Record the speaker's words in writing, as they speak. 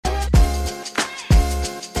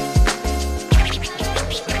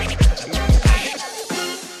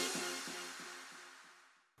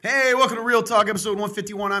welcome to Real Talk, episode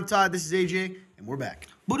 151. I'm Todd, this is AJ, and we're back.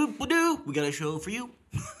 Boo-doo. We got a show for you.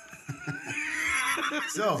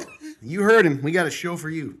 So, you heard him. We got a show for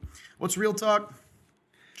you. What's Real Talk?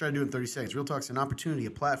 Try to do it in 30 seconds. Real Talk's an opportunity,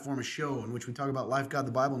 a platform, a show in which we talk about life, God,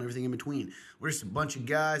 the Bible, and everything in between. We're just a bunch of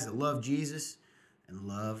guys that love Jesus and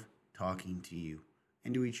love talking to you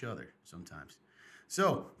and to each other sometimes.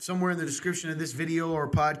 So, somewhere in the description of this video or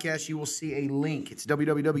podcast, you will see a link. It's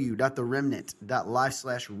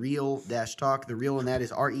www.theremnant.life/real-talk. The real in that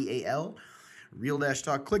is REAL,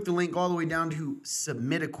 real-talk. Click the link all the way down to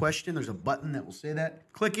submit a question. There's a button that will say that.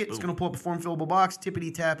 Click it. It's going to pull up a form-fillable box.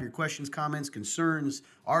 Tippity-tap your questions, comments, concerns,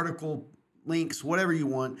 article, links, whatever you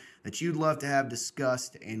want that you'd love to have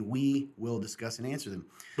discussed, and we will discuss and answer them.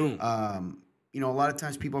 Boom. A lot of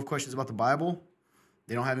times people have questions about the Bible.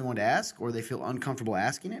 They don't have anyone to ask, or they feel uncomfortable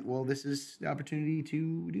asking it. Well, this is the opportunity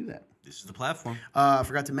to do that. This is the platform. I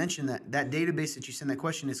forgot to mention that database that you send that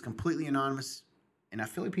question is completely anonymous, and I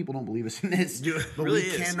feel like people don't believe us in this. Dude, but really we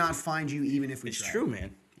is. cannot find you even if we It's try. true,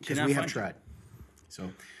 man. Because we have tried.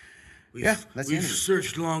 So, We've that's the end of it.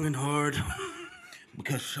 searched long and hard.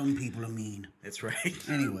 Because some people are mean. That's right.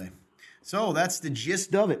 Anyway, so that's the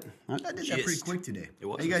gist of it. I did that pretty Gist. quick today. It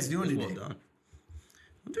was. How you guys doing it was today? Well done.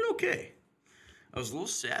 I'm doing okay. I was a little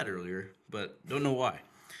sad earlier, but don't know why.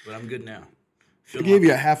 But I'm good now. I gave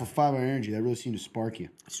you a half of 5 hour energy. That really seemed to spark you.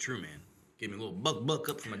 It's true, man. Gave me a little buck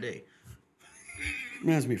up for my day.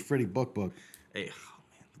 Reminds me of Freddie Buck. Hey, oh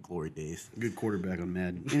man, the glory days. Good quarterback on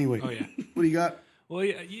Madden. Anyway, Oh, yeah. what do you got? Well,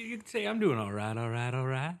 yeah, you can say I'm doing all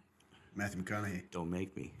right. Matthew McConaughey. Don't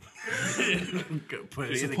make me.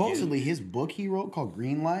 Supposedly, his book he wrote called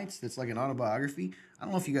Green Lights, that's like an autobiography. I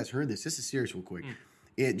don't know if you guys heard this. This is serious real quick.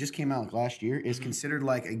 It just came out like last year. It's considered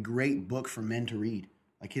like a great book for men to read.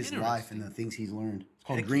 Like his life and the things he's learned. It's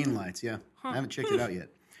called Green Lights, yeah. I haven't checked it out yet.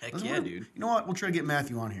 Heck yeah, dude. You know what? We'll try to get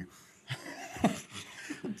Matthew on here.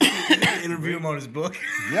 Interview him on his book.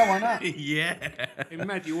 Yeah, why not? Yeah. Hey,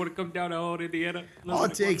 Matt, you want to come down to old Indiana? All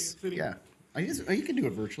it takes, yeah. I guess, you can do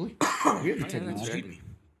it virtually. We have the that's technology. Treat me.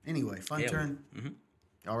 Anyway, fun Yeah, turn.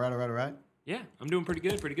 All right. Yeah, I'm doing pretty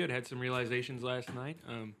good. Had some realizations last night.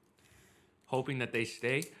 Hoping that they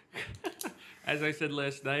stay. As I said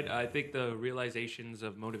last night, I think the realizations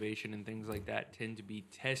of motivation and things like that tend to be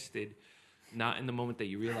tested not in the moment that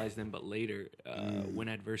you realize them, but later when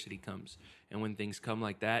adversity comes and when things come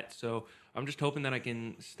like that. So I'm just hoping that I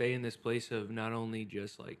can stay in this place of not only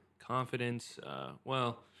just like confidence,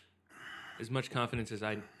 as much confidence as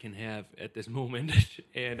I can have at this moment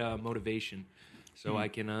and motivation so I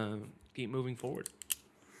can keep moving forward.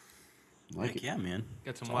 Heck yeah, man.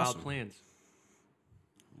 Got some It's wild awesome. plans.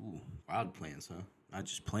 Ooh, wild plans, huh? Not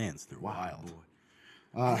just plans, they're wild.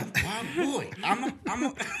 Wild boy.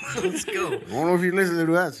 Let's go. I don't know if you listen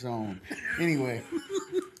to that song. Anyway.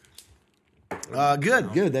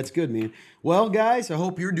 Good. That's good, man. Well, guys, I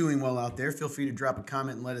hope you're doing well out there. Feel free to drop a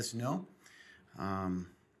comment and let us know.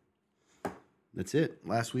 That's it.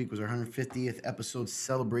 Last week was our 150th episode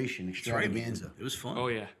celebration extravaganza. It was fun. Oh,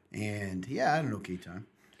 yeah. And, yeah, I had an okay time.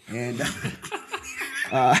 And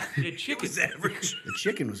The chicken. It's average. the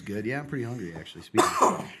chicken was good. Yeah, I'm pretty hungry, actually, speaking.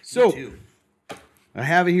 So, Too. I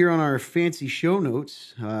have it here on our fancy show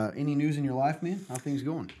notes. Any news in your life, man? How things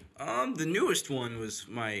going? The newest one was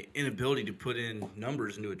my inability to put in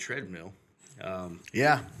numbers into a treadmill.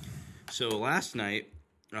 Yeah. So last night,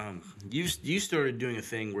 you started doing a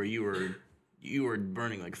thing where you were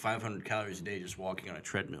burning like 500 calories a day just walking on a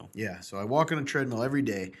treadmill. Yeah, so I walk on a treadmill every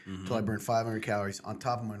day until I burn 500 calories on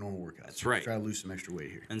top of my normal workout. That's right. Try to lose some extra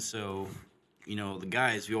weight here. And so, the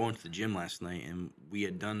guys, we all went to the gym last night, and we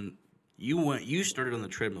had done. You started on the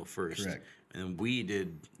treadmill first. Correct. And then we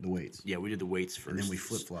did. The weights. Yeah, we did the weights first. And then we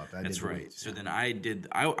flip-flopped. I That's did the right. weights. So then I did.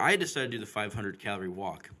 I decided to do the 500 calorie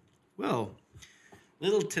walk. Well,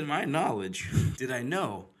 little to my knowledge, did I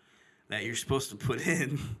know that you're supposed to put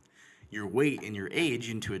in your weight and your age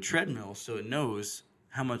into a treadmill so it knows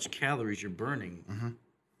how much calories you're burning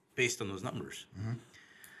based on those numbers.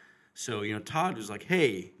 So, Todd was like,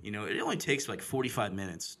 hey, it only takes like 45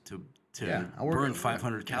 minutes to burn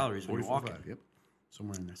 500 calories when you're walking. Yep,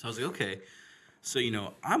 somewhere in there. So I was like, okay. So,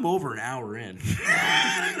 I'm over an hour in.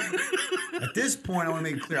 At this point, I want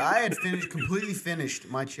to make it clear, I had completely finished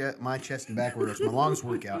my chest and back workouts, my longest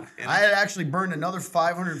workout. I had actually burned another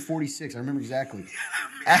 546, I remember exactly,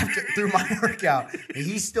 through my workout, and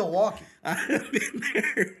he's still walking. I've been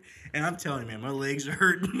there, and I'm telling you, man, my legs are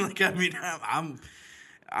hurting.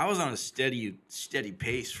 I was on a steady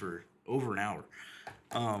pace for over an hour.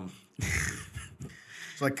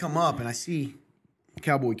 So I come up and I see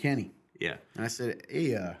Cowboy Kenny, Yeah. and I said,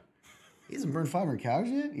 "Hey, he hasn't burned 500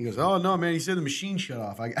 calories yet? He goes, oh, no, man. He said the machine shut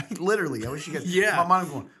off. Literally, I wish you guys... Yeah. In my mind,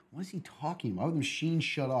 I'm going, what is he talking about? Why would the machine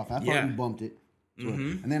shut off? I thought Yeah. we bumped it.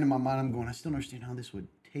 And then in my mind, I'm going, I still don't understand how this would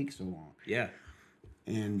take so long. Yeah.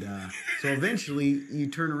 And so eventually, you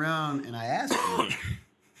turn around and I ask you,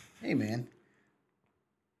 hey, man,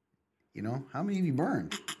 you know, how many have you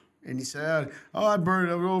burned? And he said, oh, I burned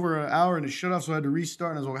it over an hour and it shut off, so I had to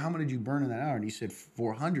restart. And I was like, how many did you burn in that hour? And he said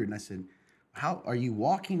 400. And I said, how are you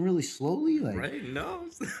walking really slowly? Like, Right? No.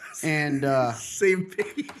 and Same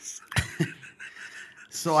pace.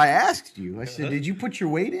 so I asked you, I said, did you put your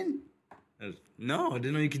weight in? No, I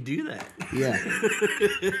didn't know you could do that. Yeah.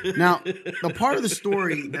 Now, the part of the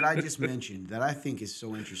story that I just mentioned that I think is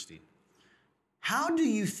so interesting, how do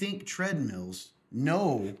you think treadmills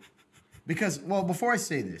know? Because, well, before I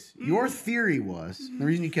say this, your theory was, the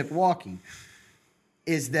reason you kept walking,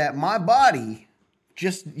 is that my body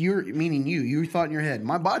meaning you thought in your head,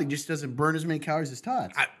 my body just doesn't burn as many calories as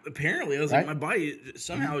Todd's. Apparently, I was Right? like, my body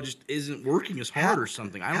somehow just isn't working as hard or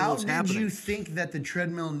something. I don't know what's How happening. did you think that the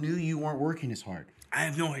treadmill knew you weren't working as hard? I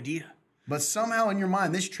have no idea. But somehow in your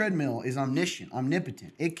mind, this treadmill is omniscient,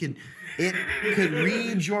 omnipotent. It could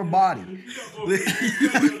read your body.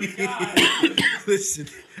 Listen,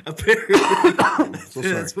 apparently, So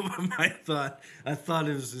sorry. that's what my mind thought. I thought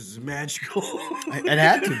it was just magical. It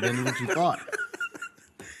had to have been what you thought.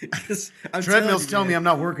 Treadmill's telling me I'm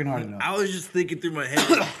not working hard enough. I was just thinking through my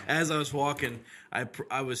head as I was walking. I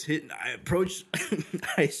approached,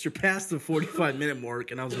 I surpassed the 45-minute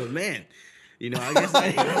mark, and I was going, man, you know, I guess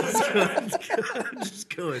I'm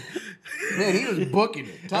just going. Man, he was booking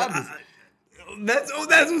it. Todd was, That's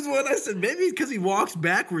what I said. Maybe because he walks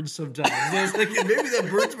backwards sometimes. I was thinking maybe that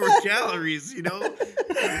burns more calories, you know?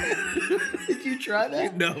 did you try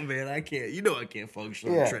that? No, man, I can't. You know I can't function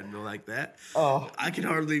on Yeah. a treadmill like that. Oh. I can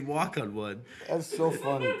hardly walk on one. That's so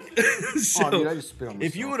funny. So, dude, I just spit on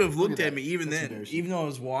if you myself. would have Look looked at at that. me even That's then, embarrassing. even though I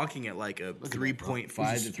was walking at like a 3.5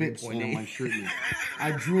 to Spit stain on my 3.8, shirt.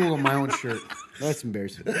 I drool on my own shirt. That's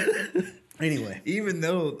embarrassing. Anyway. even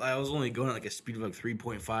though I was only going at like a speed of like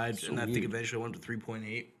 3.5, and I think weird. eventually I went to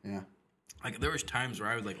 3.8. Yeah. Like there was times where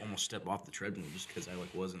I would like almost step off the treadmill just because I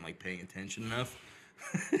like wasn't like paying attention enough.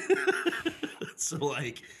 So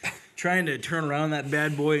like trying to turn around that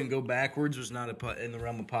bad boy and go backwards was not in the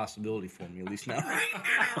realm of possibility for me, at least not right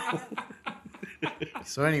now.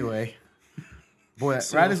 So anyway, boy,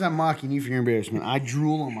 right as I'm mocking you for your embarrassment, I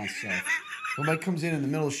drool on myself. Somebody comes in the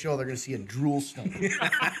middle of the show, they're going to see a drool stump.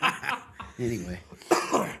 Anyway.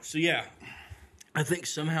 So yeah, I think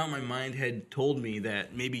somehow my mind had told me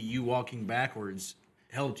that maybe you walking backwards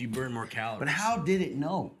helped you burn more calories. But how did it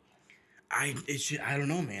know? I don't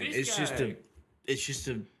know, man. This It's just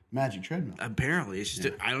a Magic treadmill. apparently it's just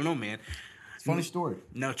I don't know, man. It's a funny story.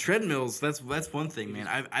 Now treadmills, that's one thing, man.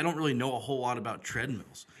 I don't really know a whole lot about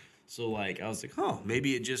treadmills, so like I was like, oh,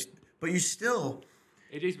 maybe it just But you still...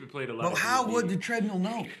 AJ's been played a lot. Well, of how D&D. would the treadmill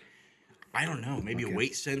know? I don't know, maybe Okay. a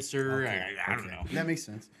weight sensor. I don't know. That makes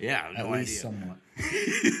sense. Yeah, I have At no least idea.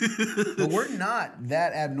 somewhat. But we're not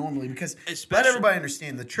that abnormally because let Especially- everybody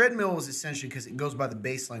understand the treadmill was essentially because it goes by the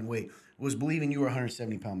baseline weight was believing you were a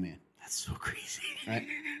 170-pound man, That's so crazy. right?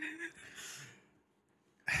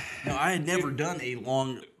 No, I had never done a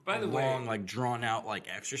long, By the way- like drawn out like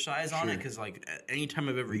exercise on it because like anytime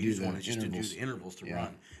I've ever do used the one, it's just intervals. to do the intervals to Yeah.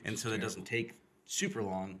 run, and so that doesn't take super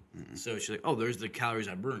long. So she's like, oh, there's the calories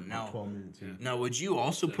I burned. Now, 12 minutes. Yeah. now would you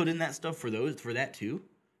also put in that stuff for that too?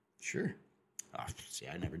 Sure. Oh, see,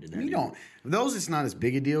 I never did that. You either. don't. Those, it's not as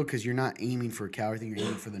big a deal because you're not aiming for a calorie thing. You're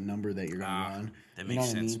aiming for the number that you're going to run. that You know makes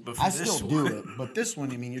what I sense. mean? But for I this still do one- it. But this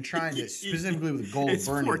one, I mean, you're trying to specifically with the goal of It's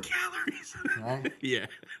burning. 4 calories. Right? Yeah.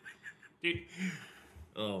 Dude,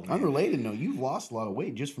 Oh, man. Unrelated note, you've lost a lot of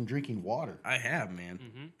weight just from drinking water. I have,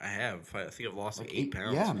 man. I have. I think I've lost like 8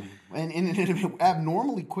 pounds. Yeah, man. And in an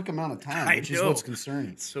abnormally quick amount of time, I which is know. what's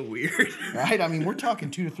concerning. It's so weird. Right? I mean, we're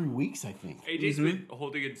talking 2 to 3 weeks, I think. AJ's been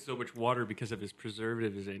holding in so much water because of his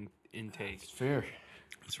preservatives intake. Fair.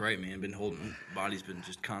 That's right, man. Body's been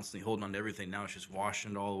just constantly holding on to everything. Now it's just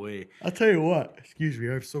washing it all away. I'll tell you what. Excuse me.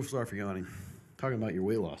 I'm so sorry for yawning. Talking about your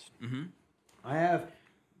weight loss. Mm-hmm. I have...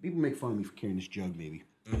 People make fun of me for carrying this jug, maybe.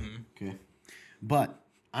 Mm-hmm. Okay? But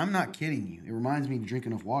I'm not kidding you. It reminds me to drink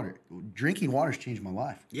enough water. Drinking water's changed my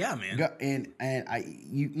life. Yeah, man. And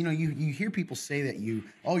you hear people say that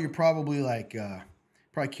you're probably like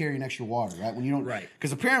probably carrying extra water, right? When you don't, Right.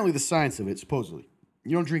 Because apparently the science of it, supposedly,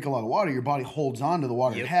 you don't drink a lot of water, your body holds on to the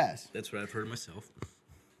water Yep. it has. That's what I've heard myself.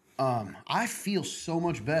 I feel so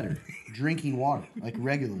much better drinking water, like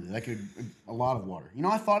regularly, like a lot of water. You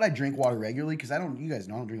know, I thought I'd drink water regularly because you guys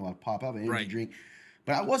know I don't drink a lot of pop-up energy Right. drink,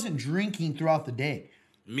 but I wasn't drinking throughout the day.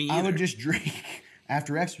 Me I either. would just drink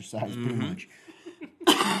after exercise, pretty much.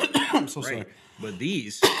 I'm so sorry. Right. But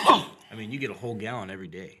these, I mean, you get a whole gallon every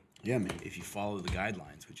day Yeah, man. if you follow the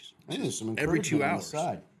guidelines, which is I think there's some every 2 encouragement on the hours.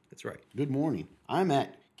 side. That's right. Good morning. I'm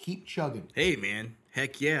at Keep Chugging. Hey, man.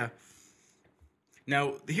 Heck yeah.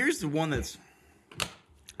 Now, here's the one that's...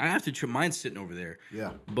 I have to... Mine's sitting over there.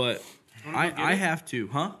 Yeah. But I have to...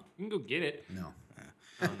 Huh? You can go get it. No.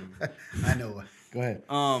 I know. Go ahead.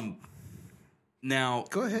 Now...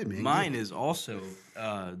 Go ahead, man. Mine is also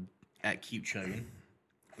at Keep Chugging.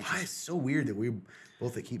 Why it's so weird that we're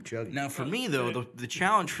both at Keep Chugging. Now, for me, though, the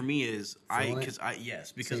challenge for me is... Filling it?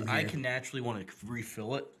 Because Same I here. can naturally want to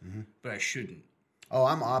refill it, but I shouldn't. Oh,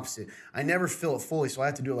 I'm opposite. I never fill it fully, so I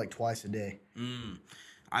have to do it like twice a day.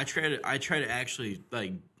 I try to actually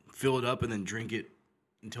like fill it up and then drink it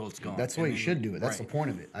until it's gone. That's the way you And should then- do it. That's right. the point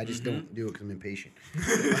of it. I just don't do it because I'm impatient.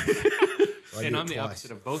 So I And do I'm it the twice.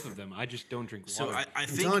 opposite of both of them. I just don't drink So water. I I'm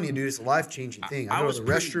think telling you, dude, it's a life-changing thing. I I go was to the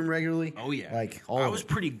pretty- restroom regularly. Oh yeah, Like all I of was it.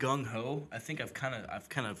 pretty gung ho. I think I've kind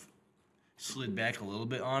of slid back a little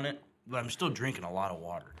bit on it, but I'm still drinking a lot of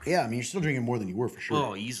water. Yeah, I mean, you're still drinking more than you were for sure.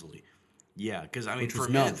 Oh, easely. Yeah, because I mean, Which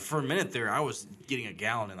was for a minute there, I was getting a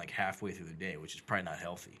gallon in like halfway through the day, which is probably not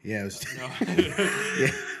healthy. Yeah, it was.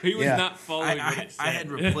 He was Yeah. not following what it said. I had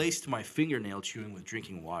replaced my fingernail chewing with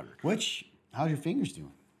drinking water. Which? How's your fingers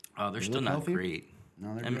doing? They're still look not healthier? great.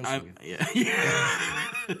 No, they're I'm, real I'm, good.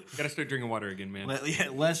 yeah. Gotta start drinking water again, man.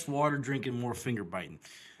 Less water drinking, more finger biting.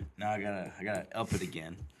 Now I gotta up it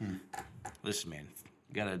again. Listen, man,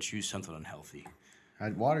 you gotta choose something unhealthy,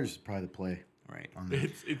 Water's probably the play. right? On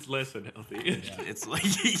that. It's less unhealthy. It's like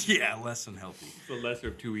less unhealthy. It's the lesser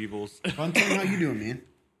of two evils. Fun time. How you doing, man?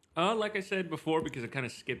 Like I said before, because I kind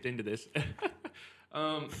of skipped into this,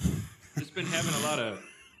 just been having a lot of.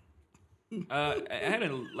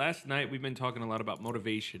 Last night we've been talking a lot about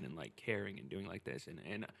motivation and like caring and doing like this,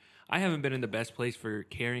 and I haven't been in the best place for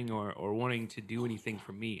caring or wanting to do anything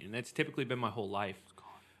for me, and that's typically been my whole life.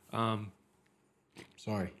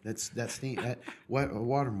 Sorry, that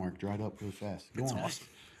watermark dried up really fast. Go on. Awesome.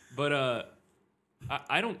 But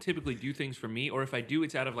I don't typically do things for me, or if I do,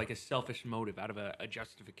 it's out of like a selfish motive, out of a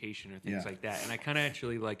justification or things Yeah. like that. And I kind of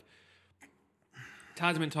actually like.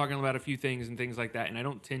 Todd's been talking about a few things and things like that, and I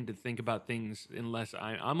don't tend to think about things unless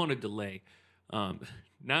I'm on a delay.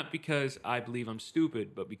 Not because I believe I'm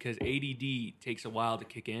stupid, but because ADD takes a while to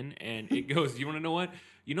kick in, and it goes, you want to know what?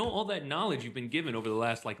 You know all that knowledge you've been given over the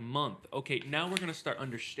last like month. Okay, now we're gonna start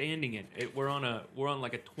understanding it. We're on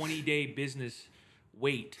like a 20-day business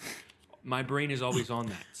wait. My brain is always on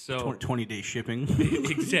that. So 20-day shipping.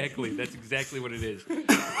 exactly, that's exactly what it is.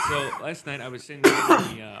 So last night I was sitting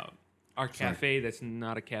in our cafe that's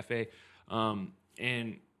not a cafe,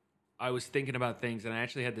 and I was thinking about things, and I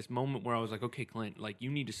actually had this moment where I was like, okay, Clint, like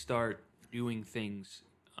you need to start doing things,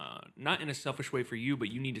 not in a selfish way for you, but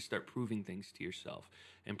you need to start proving things to yourself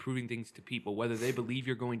and proving things to people, whether they believe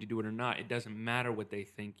you're going to do it or not. It doesn't matter what they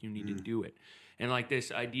think, you need to do it. And like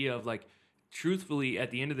this idea of like, truthfully,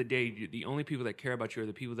 at the end of the day, the only people that care about you are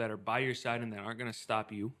the people that are by your side and that aren't going to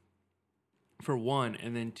stop you, for one,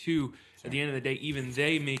 and then two, at the end of the day, even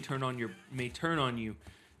they may turn on you.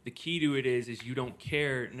 The key to it is you don't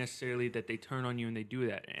care necessarily that they turn on you and they do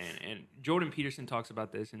that. And Jordan Peterson talks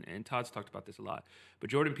about this, and Todd's talked about this a lot.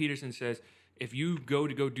 But Jordan Peterson says, if you go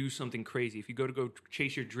do something crazy, if you go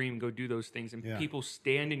chase your dream, go do those things, and people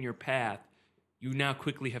stand in your path, you now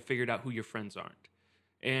quickly have figured out who your friends aren't.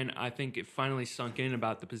 And I think it finally sunk in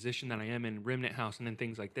about the position that I am in Remnant House and then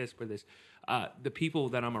things like this, where the people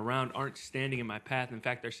that I'm around aren't standing in my path. In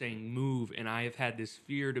fact, they're saying move, and I have had this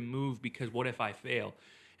fear to move because what if I fail?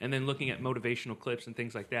 And then looking at motivational clips and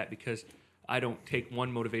things like that, because I don't take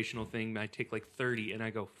one motivational thing, I take like 30, and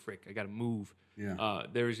I go, frick, I got to move. Yeah.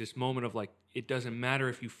 There is this moment of like, it doesn't matter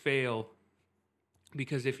if you fail,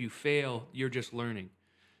 because if you fail, you're just learning.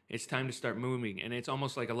 It's time to start moving. And it's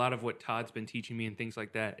almost like a lot of what Todd's been teaching me and things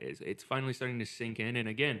like that it's finally starting to sink in. And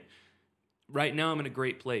again, right now I'm in a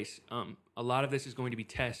great place. A lot of this is going to be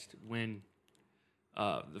test when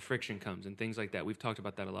the friction comes and things like that. We've talked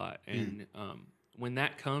about that a lot. And when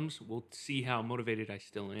that comes, we'll see how motivated I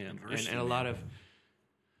still am. And a lot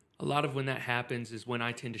of when that happens is when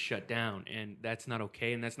I tend to shut down, and that's not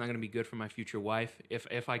okay, and that's not going to be good for my future wife.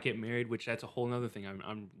 If I get married, which that's a whole other thing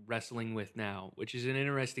I'm wrestling with now, which is an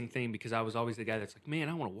interesting thing because I was always the guy that's like, man,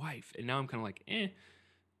 I want a wife, and now I'm kind of like,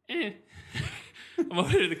 I'm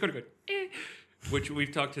over in the corner going, which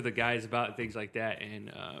we've talked to the guys about things like that,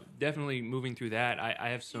 and definitely moving through that. I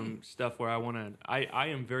have some stuff where I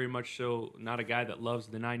am very much so not a guy that loves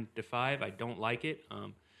the 9 to 5. I don't like it.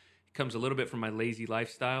 comes a little bit from my lazy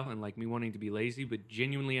lifestyle and like me wanting to be lazy, but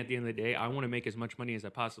genuinely at the end of the day, I want to make as much money as I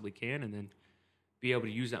possibly can and then be able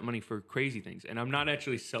to use that money for crazy things. And I'm not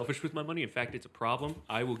actually selfish with my money. In fact, it's a problem.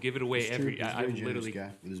 I will give it away I will literally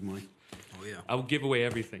guy with his money. Oh yeah. I will give away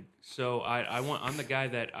everything. So I'm the guy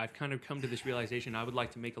that I've kind of come to this realization. I would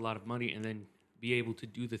like to make a lot of money and then be able to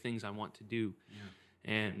do the things I want to do.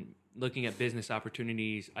 Yeah. And looking at business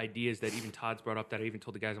opportunities, ideas that even Todd's brought up that I even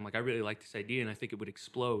told the guys, I'm like, I really like this idea and I think it would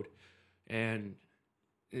explode. And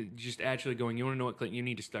just actually going, you want to know what, Clint? You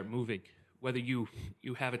need to start moving. Whether you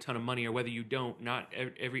have a ton of money or whether you don't, not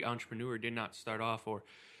every entrepreneur did not start off, or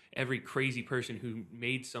every crazy person who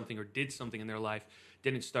made something or did something in their life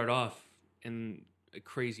didn't start off in a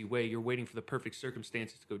crazy way. You're waiting for the perfect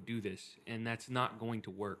circumstances to go do this, and that's not going to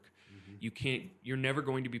work. Mm-hmm. You're never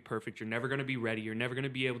going to be perfect. You're never going to be ready. You're never going to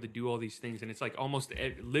be able to do all these things. And it's like almost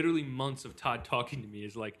literally months of Todd talking to me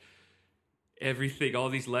is like everything, all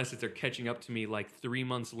these lessons are catching up to me like 3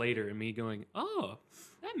 months later, and me going, oh,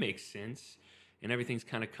 that makes sense. And everything's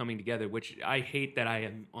kind of coming together, which I hate that I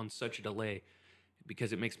am on such a delay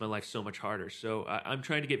because it makes my life so much harder. So I'm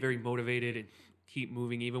trying to get very motivated and keep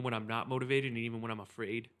moving even when I'm not motivated and even when I'm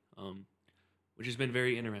afraid, which has been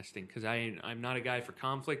very interesting because I'm not a guy for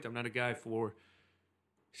conflict. I'm not a guy for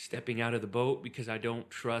stepping out of the boat because I don't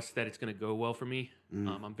trust that it's going to go well for me.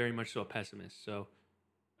 I'm very much so a pessimist. So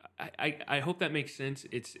I hope that makes sense.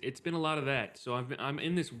 It's been a lot of that. So I'm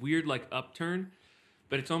in this weird like upturn,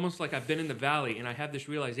 but it's almost like I've been in the valley and I have this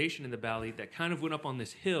realization in the valley that kind of went up on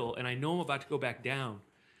this hill and I know I'm about to go back down.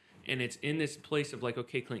 And it's in this place of like,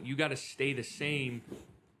 okay, Clint, you got to stay the same.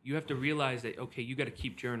 You have to realize that, okay, you got to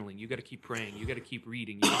keep journaling. You got to keep praying. You got to keep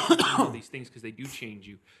reading. You got to keep doing all these things because they do change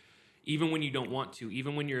you. Even when you don't want to,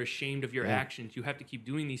 even when you're ashamed of your actions, you have to keep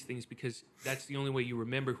doing these things because that's the only way you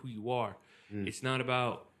remember who you are. It's not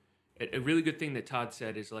about... A really good thing that Todd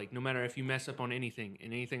said is like, no matter if you mess up on anything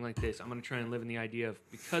and anything like this, I'm going to try and live in the idea of,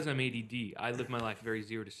 because I'm ADD, I live my life very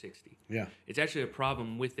 0 to 60. Yeah. It's actually a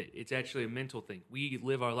problem with it. It's actually a mental thing. We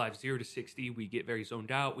live our lives 0 to 60. We get very zoned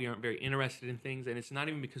out. We aren't very interested in things. And it's not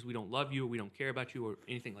even because we don't love you or we don't care about you or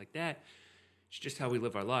anything like that. It's just how we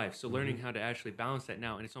live our lives. So learning how to actually balance that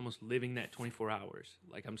now, and it's almost living that 24 hours.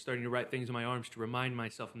 Like I'm starting to write things in my arms to remind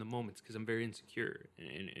myself in the moments because I'm very insecure.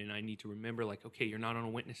 And I need to remember like, okay, you're not on a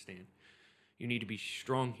witness stand. You need to be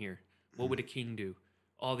strong here. What would a king do?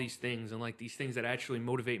 All these things, and like these things that actually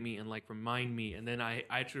motivate me and like remind me. And then I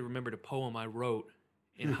actually remembered a poem I wrote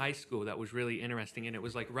in high school that was really interesting. And it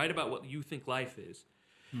was like, write about what you think life is.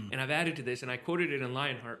 And I've added to this, and I quoted it in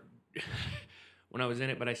Lionheart when I was in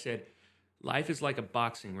it, but I said, life is like a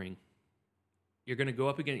boxing ring. You're going to go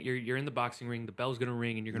up again. You're in the boxing ring. The bell's going to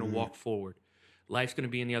ring, and you're going to walk forward. Life's going to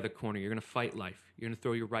be in the other corner. You're going to fight life. You're going to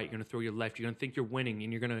throw your right. You're going to throw your left. You're going to think you're winning,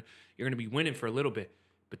 and you're going to be winning for a little bit.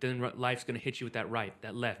 But then life's going to hit you with that right,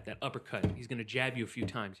 that left, that uppercut. He's going to jab you a few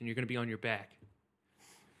times, and you're going to be on your back.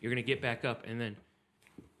 You're going to get back up, and then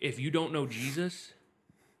if you don't know Jesus,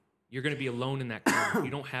 you're going to be alone in that corner. You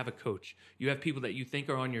don't have a coach. You have people that you think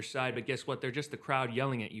are on your side, but guess what? They're just the crowd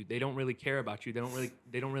yelling at you. They don't really care about you. They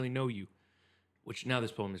don't really know you. Which now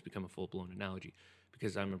this poem has become a full-blown analogy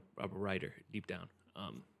because I'm a writer deep down.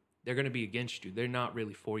 They're going to be against you. They're not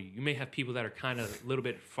really for you. You may have people that are kind of a little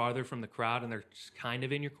bit farther from the crowd and they're just kind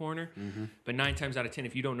of in your corner. But 9 times out of 10,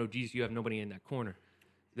 if you don't know Jesus, you have nobody in that corner.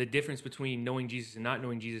 The difference between knowing Jesus and not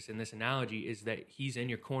knowing Jesus in this analogy is that he's in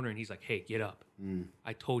your corner and he's like, hey, get up.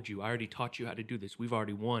 I told you. I already taught you how to do this. We've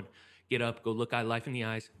already won. Get up. Go look life in the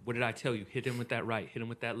eyes. What did I tell you? Hit him with that right. Hit him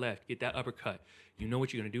with that left. Get that uppercut. You know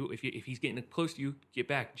what you're going to do. If he's getting close to you, get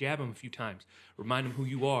back. Jab him a few times. Remind him who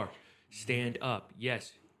you are. Stand up.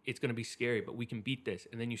 Yes, it's going to be scary, but we can beat this.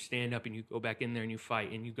 And then you stand up and you go back in there and you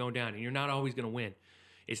fight and you go down. And you're not always going to win.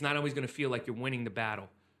 It's not always going to feel like you're winning the battle.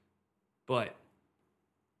 But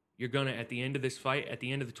you're going to, at the end of this fight, at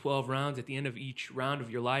the end of the 12 rounds, at the end of each round of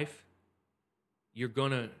your life, you're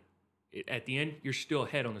going to, at the end, you're still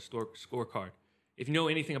ahead on the scorecard. If you know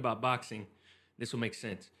anything about boxing, this will make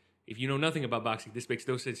sense. If you know nothing about boxing, this makes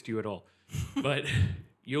no sense to you at all. But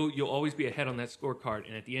you'll always be ahead on that scorecard.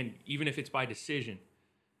 And at the end, even if it's by decision,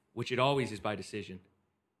 which it always is by decision,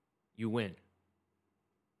 you win.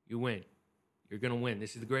 You win. You're going to win.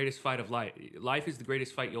 This is the greatest fight of life. Life is the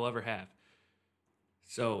greatest fight you'll ever have.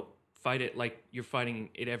 So fight it like you're fighting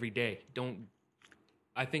it every day.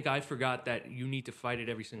 I think I forgot that you need to fight it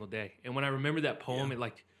every single day. And when I remember that poem,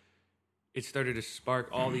 it started to spark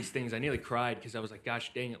all these things. I nearly cried because I was like,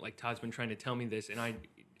 gosh dang it, like Todd's been trying to tell me this. And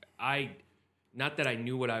I not that I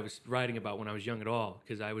knew what I was writing about when I was young at all,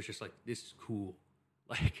 because I was just like, this is cool.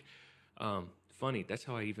 Like, funny. That's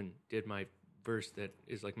how I even did my verse that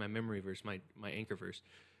is like my memory verse, my anchor verse.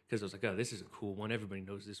 because I was like, oh, this is a cool one. Everybody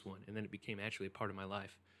knows this one. And then it became actually a part of my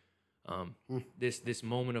life. This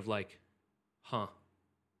moment of like, I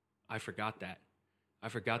forgot that. I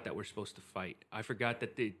forgot that we're supposed to fight. I forgot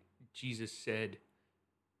that Jesus said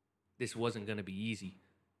this wasn't going to be easy.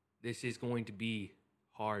 This is going to be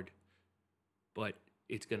hard, but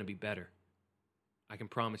it's going to be better. I can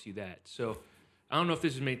promise you that. So I don't know if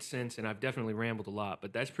this has made sense, and I've definitely rambled a lot,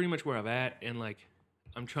 but that's pretty much where I'm at, and like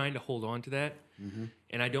I'm trying to hold on to that.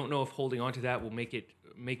 And I don't know if holding on to that will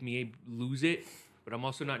make me lose it, but I'm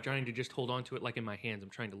also not trying to just hold on to it like in my hands. I'm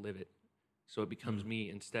trying to live it so it becomes me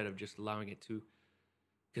instead of just allowing it to.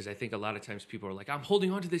 Because I think a lot of times people are like, I'm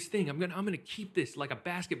holding on to this thing. I'm gonna keep this like a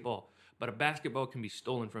basketball, but a basketball can be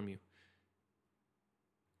stolen from you.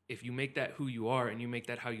 If you make that who you are, and you make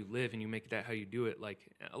that how you live, and you make that how you do it, like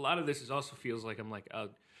a lot of this also feels like I'm like a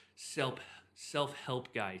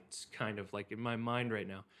self-help guy, it's kind of like in my mind right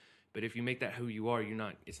now. But if you make that who you are,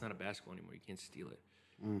 it's not a basketball anymore. You can't steal it.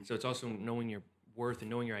 So it's also knowing your worth and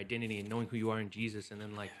knowing your identity and knowing who you are in Jesus, and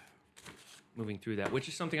then like moving through that, which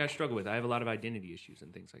is something I struggle with. I have a lot of identity issues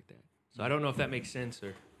and things like that. So I don't know if that makes sense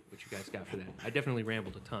or what you guys got for that. I definitely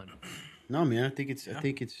rambled a ton. No, man, I think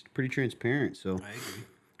it's pretty transparent. So I agree.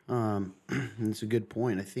 it's a good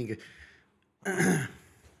point. I think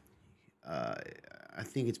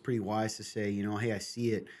it's pretty wise to say, hey, I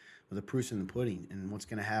see it. Well, the proof's in the pudding, and what's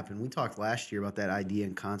going to happen. We talked last year about that idea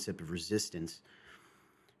and concept of resistance.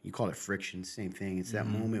 You call it friction, same thing. It's that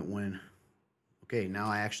moment when, okay, now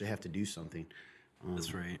I actually have to do something.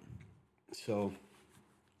 That's right. So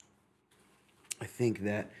I think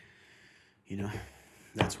that,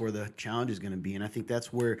 that's where the challenge is going to be. And I think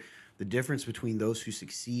that's where the difference between those who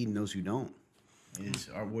succeed and those who don't is,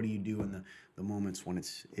 what do you do in the moments when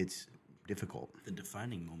it's difficult? The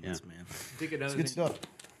defining moments, man. I think It's good stuff.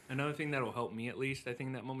 Another thing that will help me, at least, I think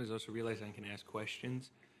in that moment, is also realizing I can ask questions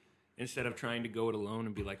instead of trying to go it alone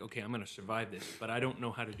and be like, okay, I'm going to survive this, but I don't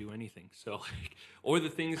know how to do anything. So, like, or the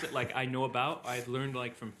things that like I know about, I've learned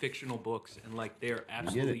like from fictional books, and like they're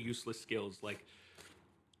absolutely useless skills. Like,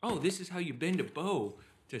 oh, this is how you bend a bow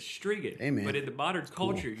to string it. Hey, man. But in the modern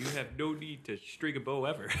culture, you have no need to string a bow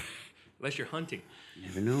ever, unless you're hunting. You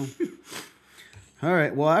never know. All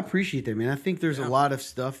right. Well, I appreciate that, man. I think there's a lot of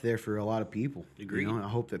stuff there for a lot of people. Agreed. I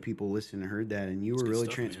hope that people listened and heard that, and you were really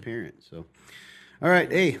stuff, transparent. So, all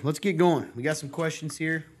right. Hey, let's get going. We got some questions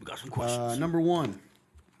here. We got some questions. Number one.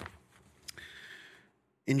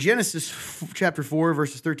 In Genesis chapter 4,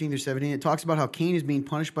 verses 13 through 17, it talks about how Cain is being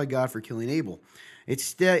punished by God for killing Abel. It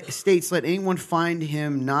states, let anyone find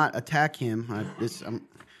him, not attack him.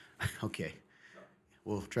 Okay.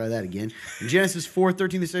 We'll try that again. In Genesis 4,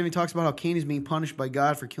 13 to 17, it talks about how Cain is being punished by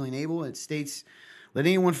God for killing Abel. It states, let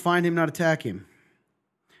anyone find him, not attack him.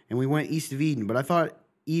 And we went east of Eden. But I thought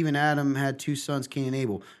Eve and Adam had two sons, Cain and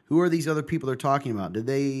Abel. Who are these other people they're talking about? Did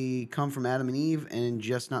they come from Adam and Eve and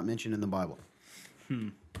just not mentioned in the Bible?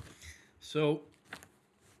 So,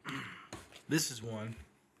 this is one.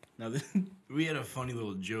 Now, we had a funny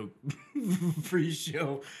little joke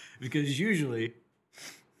pre-show because usually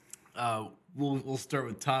we'll start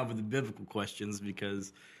with Todd with the biblical questions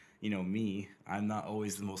because, me, I'm not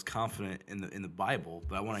always the most confident in the Bible,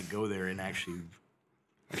 but I want to go there and actually,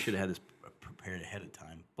 I should have had this prepared ahead of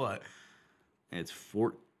time, but it's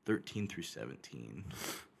 13 through 17.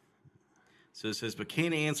 So it says, but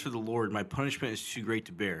Cain answered the Lord, my punishment is too great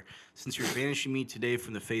to bear. Since you're banishing me today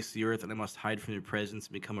from the face of the earth, and I must hide from your presence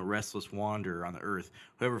and become a restless wanderer on the earth,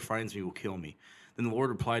 whoever finds me will kill me. Then the Lord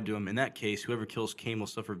replied to him, in that case, whoever kills Cain will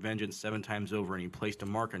suffer vengeance 7 times over. And he placed a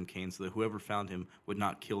mark on Cain so that whoever found him would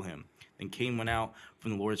not kill him. Then Cain went out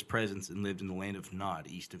from the Lord's presence and lived in the land of Nod,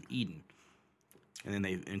 east of Eden. And then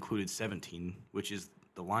they included 17, which is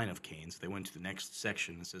the line of Cain. So they went to the next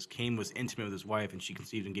section. It says, Cain was intimate with his wife, and she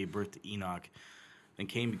conceived and gave birth to Enoch. Then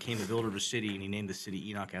Cain became the builder of a city, and he named the city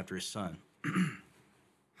Enoch after his son.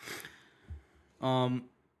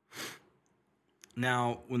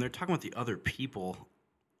 Now, when they're talking about the other people,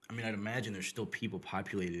 I mean, I'd imagine there's still people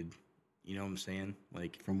populated. You know what I'm saying?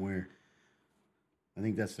 Like, From where? I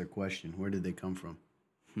think that's their question. Where did they come from?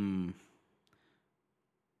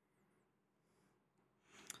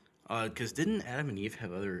 Because didn't Adam and Eve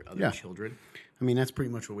have other children? I mean, that's pretty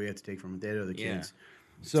much what we had to take from it. They had other kids.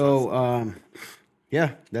 So,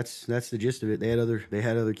 that's the gist of it. They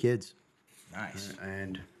had other kids. Nice.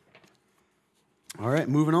 And all right,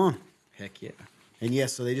 moving on. Heck yeah. And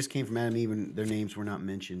yes, so they just came from Adam and Eve, and their names were not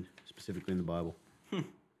mentioned specifically in the Bible.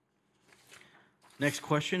 Next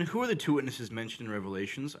question. Who are the 2 witnesses mentioned in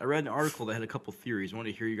Revelations? I read an article that had a couple theories. I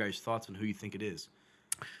wanted to hear you guys' thoughts on who you think it is.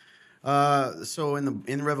 So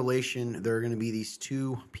in Revelation, there are going to be these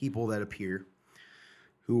 2 people that appear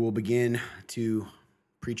who will begin to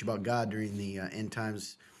preach about God during the end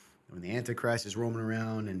times when the Antichrist is roaming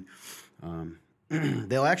around, and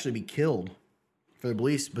they'll actually be killed for their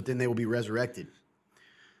beliefs, but then they will be resurrected.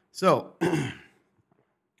 So, enough,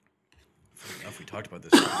 we talked about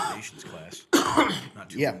this in the foundations class not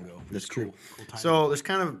too long ago. That's Cool. true. Cool time. So there's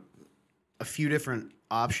kind of a few different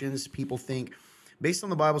options. People think, based on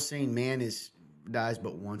the Bible saying man dies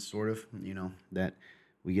but once, sort of, that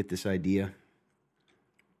we get this idea.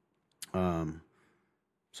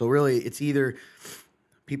 So really, it's either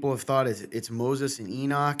people have thought it's Moses and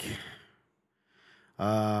Enoch.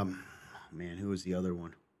 Who was the other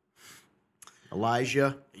one?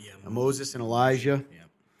 Elijah. Yeah, Moses and Elijah. Yeah.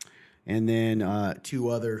 And then two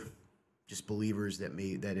other just believers that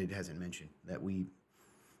it hasn't mentioned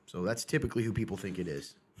so that's typically who people think it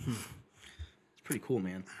is. It's pretty cool,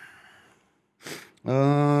 man.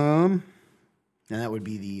 And that would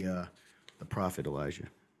be the prophet Elijah.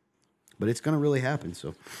 But it's going to really happen.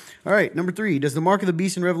 So, all right, number 3. Does the mark of the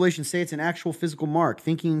beast in Revelation say it's an actual physical mark?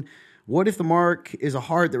 Thinking, what if the mark is a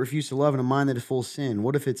heart that refuses to love and a mind that is full of sin?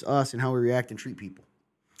 What if it's us and how we react and treat people?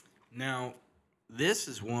 Now, this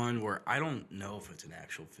is one where I don't know if it's an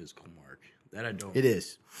actual physical mark. That I don't. It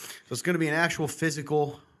is. So it's going to be an actual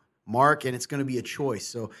physical mark, and it's going to be a choice.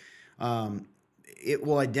 So it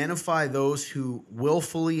will identify those who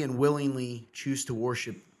willfully and willingly choose to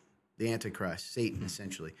worship the Antichrist, Satan,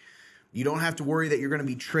 essentially. You don't have to worry that you're going to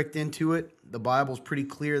be tricked into it. The Bible's pretty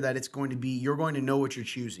clear that you're going to know what you're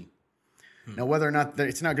choosing. Now, whether or not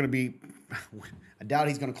it's not going to be, I doubt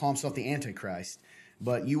he's going to call himself the Antichrist,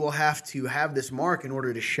 but you will have to have this mark in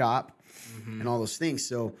order to shop and all those things.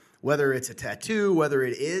 So whether it's a tattoo, whether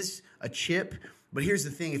it is a chip, but here's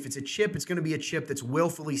the thing: if it's a chip, it's going to be a chip that's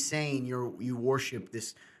willfully saying you worship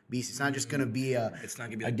this beast. It's not just going to be It's not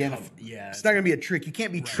going to be it's not going to be a trick. You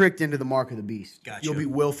can't be tricked into the mark of the beast. Gotcha. You'll be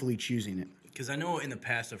willfully choosing it. Because I know in the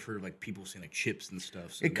past I've heard people saying chips and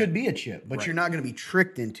stuff. So It could be a chip, but you're not going to be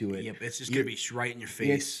tricked into it. Yep, it's just going to be right in your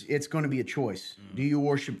face. It's going to be a choice. Do you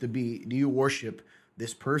worship do you worship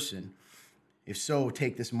this person? If so,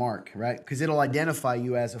 take this mark, right? Because it'll identify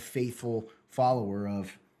you as a faithful follower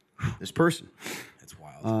of this person. That's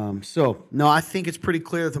wild. So, no, I think it's pretty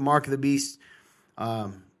clear that the mark of the beast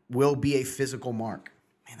will be a physical mark.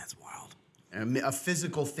 Man, that's wild. A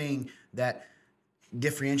physical thing that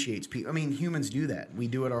differentiates people. I mean, humans do that. We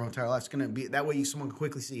do it our entire life. It's going to be that way. Someone can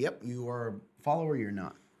quickly see, yep, you are a follower, you're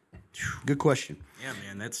not. Good question. Yeah,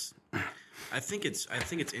 man, that's. I think it's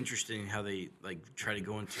interesting how they try to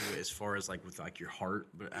go into it as far as with your heart.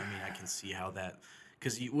 But I mean, I can see how that,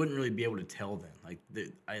 because you wouldn't really be able to tell then.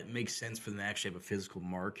 It makes sense for them to actually have a physical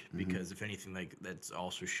mark because if anything, that's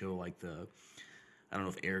also show the. I don't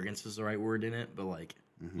know if arrogance is the right word in it, but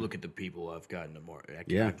look at the people I've gotten marked,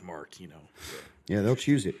 So. Yeah, they'll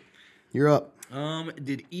choose it. You're up.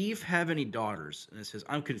 Did Eve have any daughters? And it says,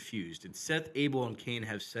 I'm confused. Did Seth, Abel, and Cain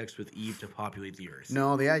have sex with Eve to populate the earth?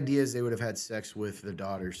 No, the idea is they would have had sex with their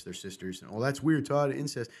daughters, their sisters. Well, that's weird, Todd.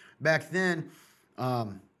 Incest. Back then,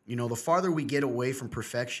 the farther we get away from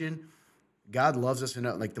perfection, God loves us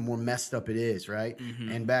enough, the more messed up it is, right?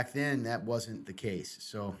 Mm-hmm. And back then, that wasn't the case.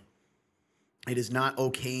 So it is not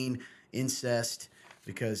Cain incest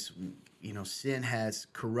because, sin has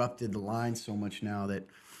corrupted the line so much now that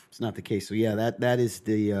it's not the case. So, yeah, that is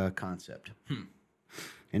the concept.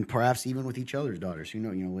 And perhaps even with each other's daughters,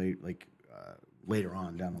 later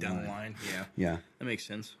on down the line. Yeah. That makes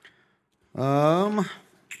sense.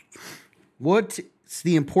 What's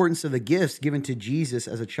the importance of the gifts given to Jesus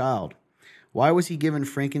as a child? Why was he given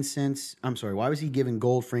why was he given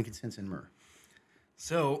gold, frankincense, and myrrh?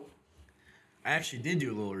 So, I actually did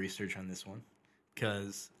do a little research on this one.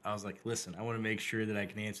 Because I was like, listen, I want to make sure that I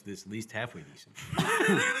can answer this at least halfway decent.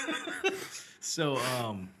 So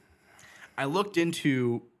I looked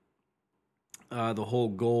into the whole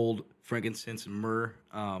gold, frankincense, and myrrh.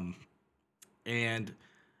 And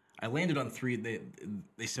I landed on 3.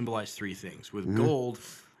 They symbolize 3 things. With gold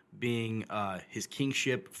being his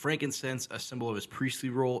kingship, frankincense, a symbol of his priestly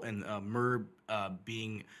role, and myrrh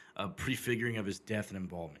being a prefiguring of his death and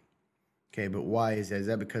embalming. Okay, but why is that? Is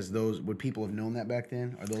that because would people have known that back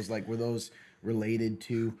then? Were those related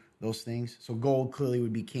to those things? So gold clearly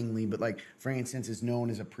would be kingly, but frankincense is known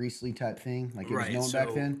as a priestly type thing, it was known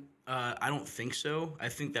back then? I don't think so. I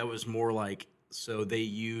think that was more the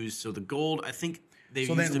gold, I think they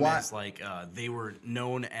used them as they were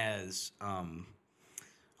known as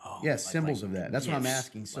symbols of that. That's what I'm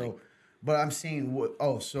asking. So, but I'm saying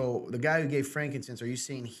so the guy who gave frankincense, are you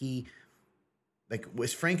saying he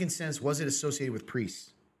was frankincense, was it associated with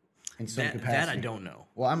priests in some capacity? That I don't know.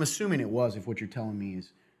 Well, I'm assuming it was if what you're telling me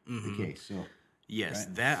is the case. So Yes,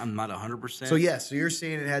 Right. that I'm not 100%. So yes, so you're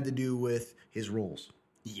saying it had to do with his roles,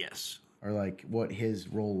 Yes, or like what his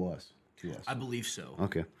role was to us. I believe so.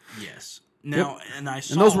 Okay. Yes. Now, and I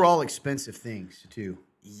saw. And those were all expensive things too.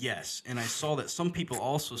 Yes, and I saw that some people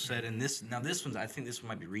also said, and this one, I think this one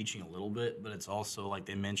might be reaching a little bit, but it's also like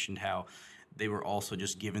they mentioned how they were also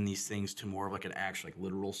just given these things to more of like an actual like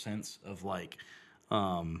literal sense of like,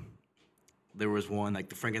 there was one like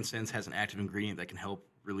the frankincense has an active ingredient that can help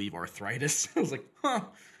relieve arthritis. I was like, huh.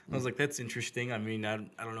 I was like, that's interesting. I mean, I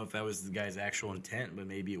don't know if that was the guy's actual intent, but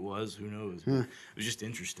maybe it was. Who knows? But it was just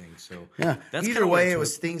interesting. So Yeah. that's Either kinda what I way, it took.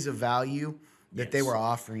 was things of value that they Yes. were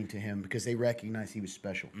offering to him because they recognized he was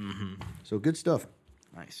special. Mm-hmm. So good stuff.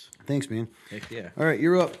 Nice. Thanks, man. Heck yeah. All right,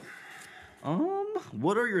 you're up.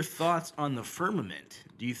 What are your thoughts on the firmament?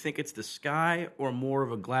 Do you think it's the sky or more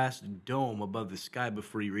of a glass dome above the sky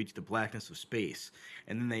before you reach the blackness of space?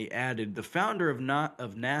 And then they added, the founder of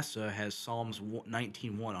NASA has Psalms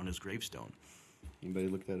 19:1 on his gravestone. Anybody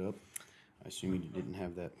look that up? I assume you didn't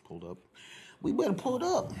have that pulled up. We better pull it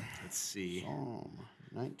up. Let's see. Psalm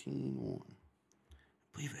 19:1.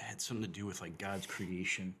 I believe it had something to do with like God's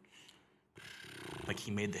creation. Like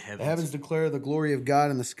he made the The heavens. heavens declare the glory of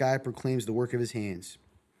God, and the sky proclaims the work of his hands.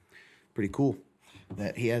 Pretty cool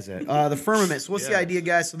that he has that. The firmament. So what's the Yeah. idea,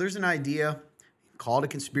 guys? So there's an idea, called a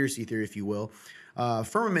conspiracy theory, if you will.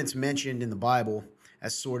 Firmament's mentioned in the Bible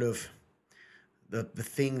as sort of the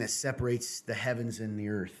thing that separates the heavens and the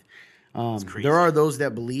earth. crazy. There are those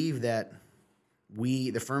that believe that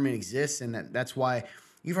the firmament exists, and that's why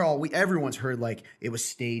everyone's heard like it was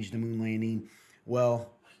staged, the moon landing.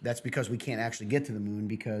 Well, that's because we can't actually get to the moon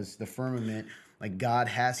because the firmament, like God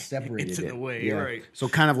has separated It's in it. the way, right. So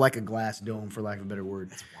kind of like a glass dome, for lack of a better word.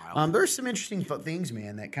 That's wild. There's some interesting things,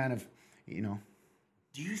 man, that kind of, Do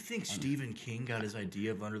you think Stephen King got his idea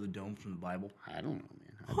of Under the Dome from the Bible? I don't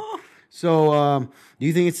know, man. So do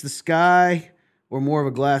you think it's the sky or more of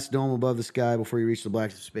a glass dome above the sky before you reach the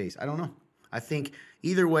blackness of space? I don't know. I think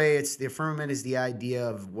either way, it's the firmament is the idea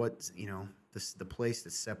of what, the place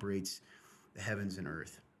that separates the heavens and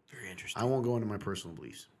earth. Very interesting. I won't go into my personal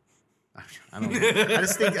beliefs. I don't know. I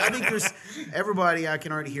think there's everybody. I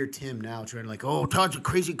can already hear Tim now trying to like, oh, Todd's a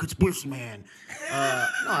crazy conspiracy man. No,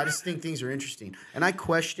 I just think things are interesting, and I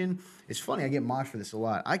question. It's funny, I get mocked for this a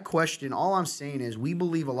lot. I question. All I'm saying is we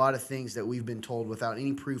believe a lot of things that we've been told without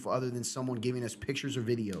any proof other than someone giving us pictures or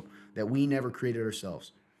video that we never created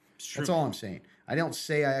ourselves. That's all I'm saying. I don't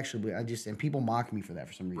say I actually believe. And people mock me for that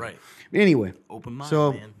for some reason. Right. But anyway, Open mind,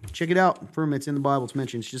 so man. check it out. Firmament's in the Bible. It's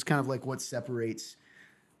mentioned. It's just kind of like what separates,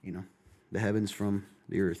 the heavens from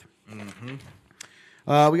the earth.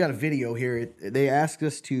 Mm-hmm. We got a video here. They asked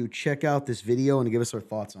us to check out this video and to give us our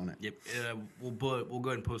thoughts on it. Yep. We'll go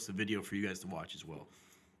ahead and post the video for you guys to watch as well.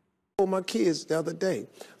 told my kids the other day,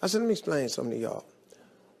 I said, let me explain something to y'all.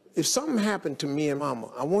 If something happened to me and mama,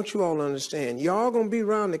 I want you all to understand, y'all gonna be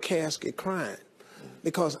around the casket crying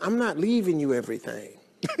because I'm not leaving you everything.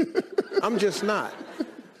 I'm just not.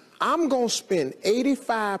 I'm gonna spend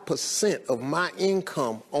 85% of my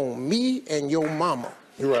income on me and your mama.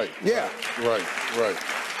 Right. Yeah. Right.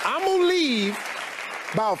 I'm gonna leave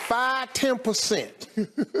about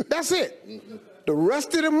 5-10%. That's it. The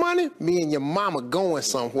rest of the money, me and your mama going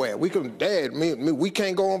somewhere. We can, Dad, we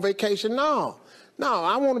can't go on vacation. No,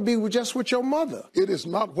 I want to be just with your mother. It is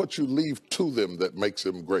not what you leave to them that makes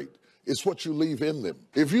them great. It's what you leave in them.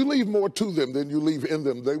 If you leave more to them than you leave in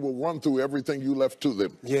them, they will run through everything you left to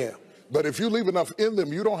them. Yeah. But if you leave enough in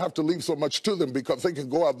them, you don't have to leave so much to them because they can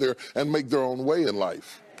go out there and make their own way in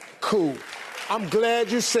life. Cool. I'm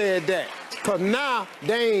glad you said that, because now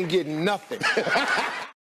they ain't getting nothing.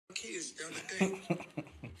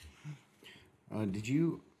 Did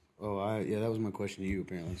you? Yeah, that was my question to you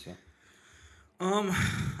apparently. So,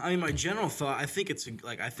 I mean, my general thought, I think it's a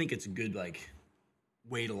good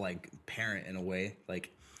way to parent in a way.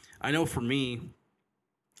 Like, I know for me,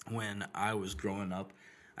 when I was growing up,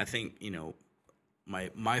 I think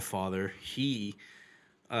my father, he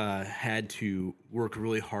had to work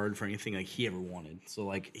really hard for anything he ever wanted. So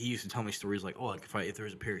he used to tell me stories if there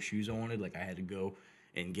was a pair of shoes I wanted, I had to go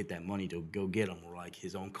and get that money to go get them, or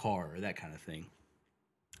his own car or that kind of thing.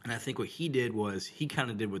 And I think what he did was he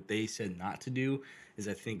kind of did what they said not to do. Is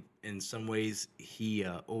I think in some ways he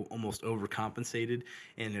almost overcompensated,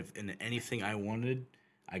 and anything I wanted,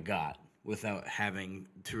 I got without having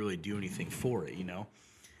to really do anything for it,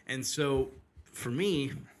 And so for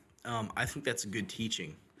me, I think that's a good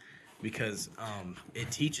teaching because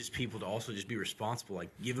it teaches people to also just be responsible.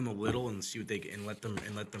 Give them a little and see what they can, and let them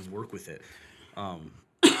work with it.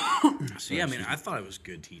 So yeah, I mean, I thought it was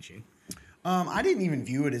good teaching. I didn't even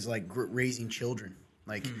view it as raising children.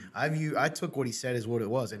 Like I took what he said as what it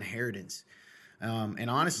was, inheritance. And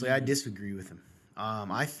honestly, I disagree with him.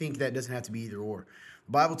 I think that doesn't have to be either or.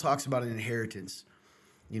 The Bible talks about an inheritance.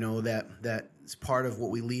 You know, that's part of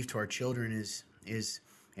what we leave to our children is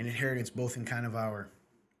an inheritance, both in kind of our,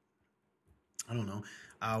 I don't know,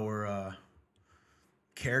 our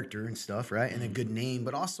character and stuff, right? And a good name,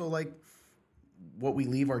 but also like what we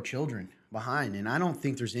leave our children behind. And I don't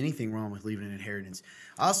think there's anything wrong with leaving an inheritance.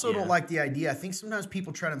 I also don't like the idea. I think sometimes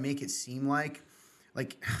people try to make it seem like I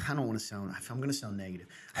don't want to sound, I'm going to sound negative.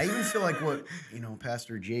 I even feel like what, you know,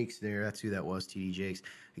 Pastor Jakes there, that's who that was, TD Jakes,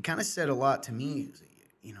 it kind of said a lot to me.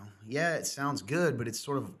 You know, yeah, it sounds good, but it's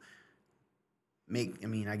sort of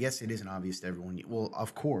I guess it isn't obvious to everyone. Well,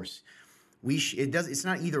 of course, it's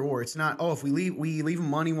not either or. It's not, if we leave them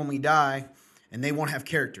money when we die and they won't have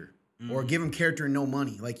character, or give them character and no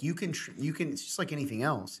money. Like you can, it's just like anything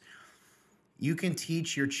else. You can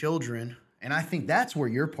teach your children, and I think that's where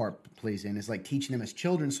your part plays in, is like teaching them as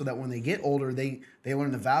children so that when they get older, they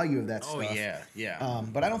learn the value of that stuff. Oh, yeah.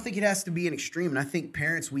 But I don't think it has to be an extreme. And I think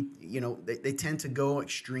parents, they tend to go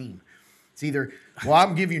extreme. It's either, well, I'm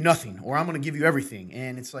going to give you nothing, or I'm going to give you everything.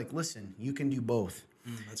 And it's like, listen, you can do both.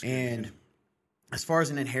 That's good. And as far as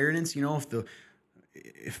an inheritance, you know,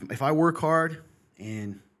 if I work hard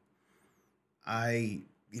and I,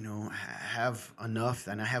 you know, have enough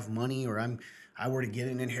and I have money, or I were to get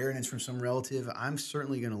an inheritance from some relative, I'm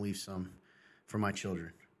certainly going to leave some for my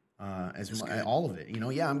children, all of it. You know,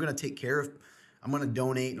 yeah, I'm going to take care of, I'm going to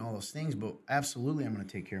donate and all those things, but absolutely I'm going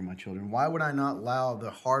to take care of my children. Why would I not allow the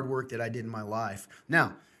hard work that I did in my life?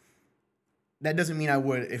 Now, that doesn't mean I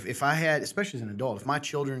would, if I had, especially as an adult, if my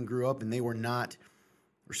children grew up and they were not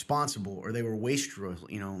responsible, or they were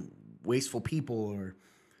wasteful people, or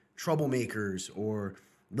troublemakers, or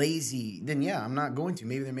lazy, then yeah, I'm not going to.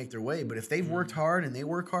 Maybe they make their way. But if they've worked hard and they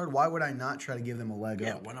work hard, why would I not try to give them a leg up?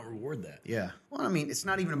 Yeah, why not reward that? Yeah. Well, I mean, it's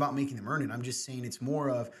not even about making them earn it. I'm just saying it's more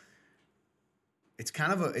of, it's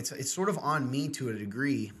kind of it's sort of on me to a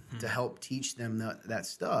degree to help teach them that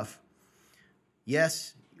stuff.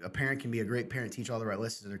 Yes, a parent can be a great parent, teach all the right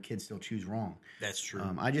lessons, and their kids still choose wrong. That's true.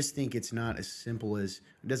 I just think it's not as simple as,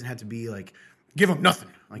 it doesn't have to be like, give them nothing.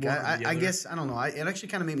 Like I guess, I don't know. It actually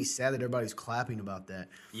kind of made me sad that everybody's clapping about that.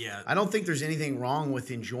 Yeah. I don't think there's anything wrong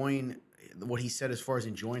with enjoying what he said as far as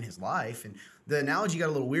enjoying his life. And the analogy got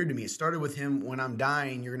a little weird to me. It started with him, when I'm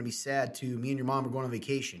dying, you're going to be sad, to me and your mom are going on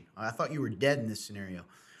vacation. I thought you were dead in this scenario.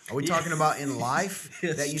 Are we talking about in life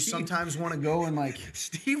that you sometimes want to go and like...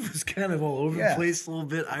 Steve was kind of all over the place a little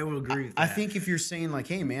bit. I would agree with that. I think if you're saying like,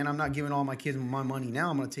 hey, man, I'm not giving all my kids my money now,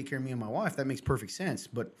 I'm going to take care of me and my wife, that makes perfect sense.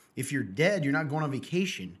 But if you're dead, you're not going on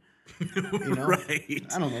vacation. You know? Right.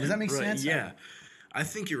 I don't know. Does that make sense? Yeah. I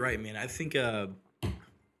think you're right, man. I think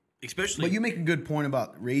especially... But you make a good point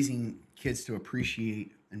about raising kids to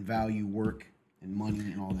appreciate and value work and money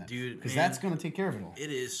and all that. Dude, because that's going to take care of it all.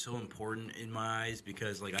 It is so important in my eyes,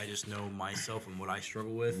 because like I just know myself and what I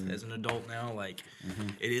struggle with as an adult now. Like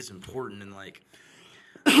it is important, and like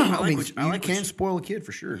you can spoil a kid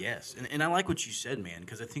for sure. Yes, and I like what you said, man,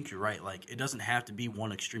 because I think you're right. Like it doesn't have to be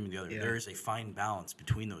one extreme or the other. Yeah. There is a fine balance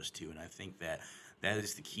between those two, and I think that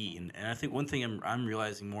is the key. And I think one thing I'm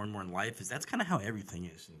realizing more and more in life is that's kind of how everything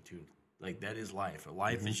is, too. Like that is life.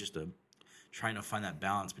 Life is just trying to find that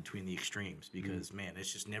balance between the extremes, because man,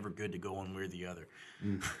 it's just never good to go one way or the other.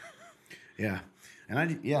 Yeah.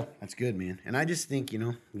 And that's good, man. And I just think, you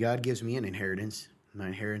know, God gives me an inheritance. My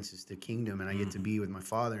inheritance is the kingdom, and I get to be with my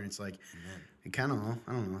Father. And it's like, it kind of,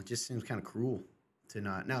 I don't know, it just seems kind of cruel to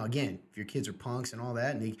not. Now, again, if your kids are punks and all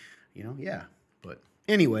that, and they, you know, yeah. But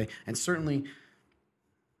anyway, and certainly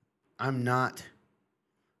I'm not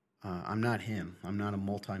him. I'm not a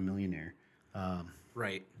multimillionaire.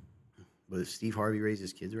 Right. But if Steve Harvey raised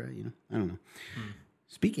his kids right, you know, I don't know.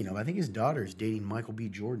 Speaking of, I think his daughter is dating Michael B.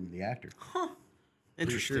 Jordan, the actor. Huh.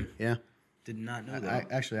 Interesting. Yeah. Did not know that.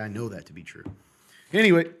 I know that to be true.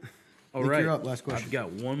 Anyway, all right. You're up. Last question. I've got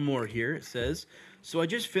one more here. It says, so I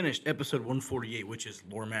just finished episode 148, which is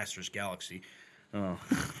Lore Masters Galaxy,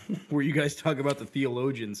 where you guys talk about the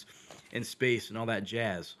theologians and space and all that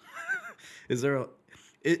jazz.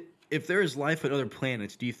 If there is life on other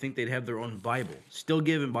planets, do you think they'd have their own Bible, still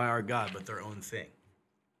given by our God, but their own thing?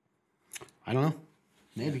 I don't know.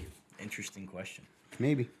 Maybe. Yeah. Interesting question.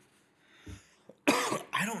 Maybe.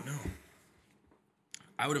 I don't know.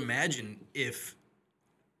 I would imagine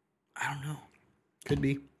I don't know. Could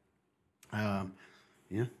be.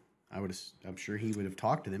 Yeah. I'm sure he would have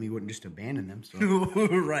talked to them. He wouldn't just abandon them. So.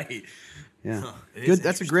 Right. Yeah. Huh. Good.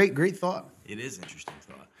 That's a great thought. It is an interesting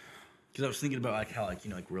thought. Because I was thinking about like how like, you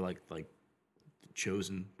know, like we're like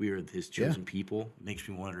chosen. We are his chosen people. It makes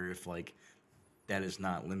me wonder if like that is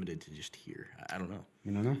not limited to just here. I don't know.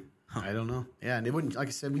 You don't know? I don't know. Yeah, and it wouldn't. Like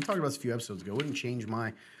I said, we talked about this a few episodes ago. It wouldn't change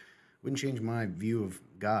my view of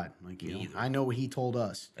God. Like you know, either. I know what He told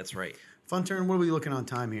us. That's right. Fun turn. What are we looking on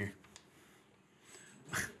time here?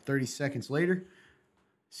 30 seconds later.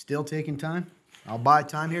 Still taking time. I'll buy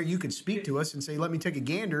time here. You can speak to us and say, "Let me take a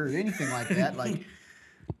gander" or anything like that. Like,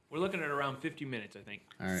 We're looking at around 50 minutes, I think.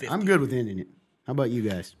 all right, 50. I'm good with ending it. How about you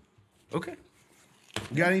guys? Okay.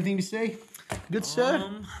 You got anything to say? Good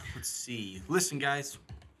sir. Let's see. Listen, guys.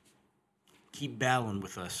 Keep battling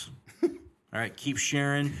with us. All right. Keep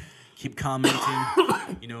sharing. Keep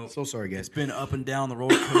commenting. You know, So sorry, guys. it's been up and down the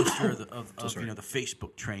roller coaster of you know, the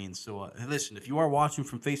Facebook train. So listen, if you are watching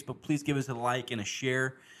from Facebook, please give us a like and a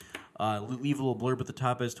share. Leave a little blurb at the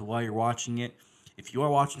top as to why you're watching it. If you are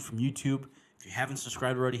watching from YouTube, if you haven't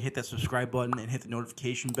subscribed already, hit that subscribe button and hit the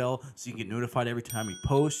notification bell so you can get notified every time we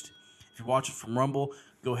post. If you're watching from Rumble,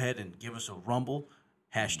 go ahead and give us a Rumble.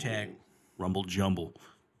 Hashtag Rumble Jumble.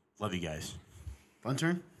 Love you guys. Fun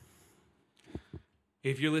turn.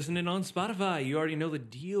 If you're listening on Spotify, you already know the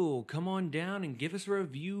deal. Come on down and give us a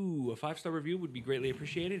review. A 5-star review would be greatly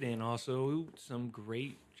appreciated, and also some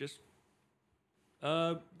great just.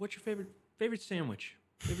 What's your favorite sandwich?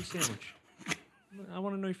 Favorite sandwich. I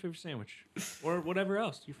want to know your favorite sandwich, or whatever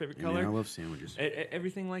else. Your favorite color. Man, I love sandwiches.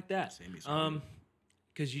 Everything like that.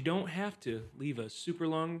 Because you don't have to leave a super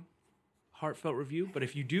long, heartfelt review, but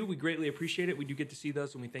if you do, we greatly appreciate it. We do get to see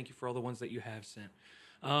those, and we thank you for all the ones that you have sent.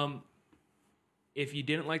 If you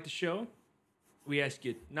didn't like the show, we ask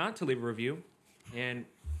you not to leave a review. And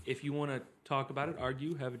if you want to talk about it,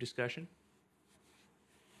 argue, have a discussion,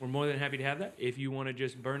 we're more than happy to have that. If you want to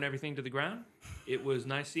just burn everything to the ground, it was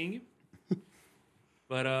nice seeing you.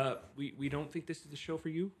 But we don't think this is the show for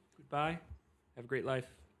you. Goodbye. Have a great life.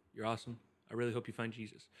 You're awesome. I really hope you find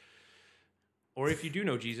Jesus. Or if you do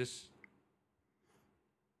know Jesus,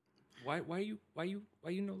 why you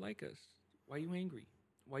not like us? Why are you angry?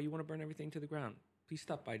 Why you want to burn everything to the ground? Please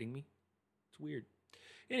stop biting me. It's weird.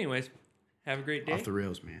 Anyways, have a great day. Off the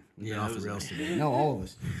rails, man. Yeah, Off that the was rails nice. today. No, all of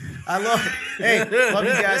us. I love it. Hey, love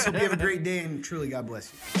you guys. Hope you have a great day, and truly, God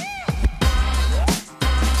bless you.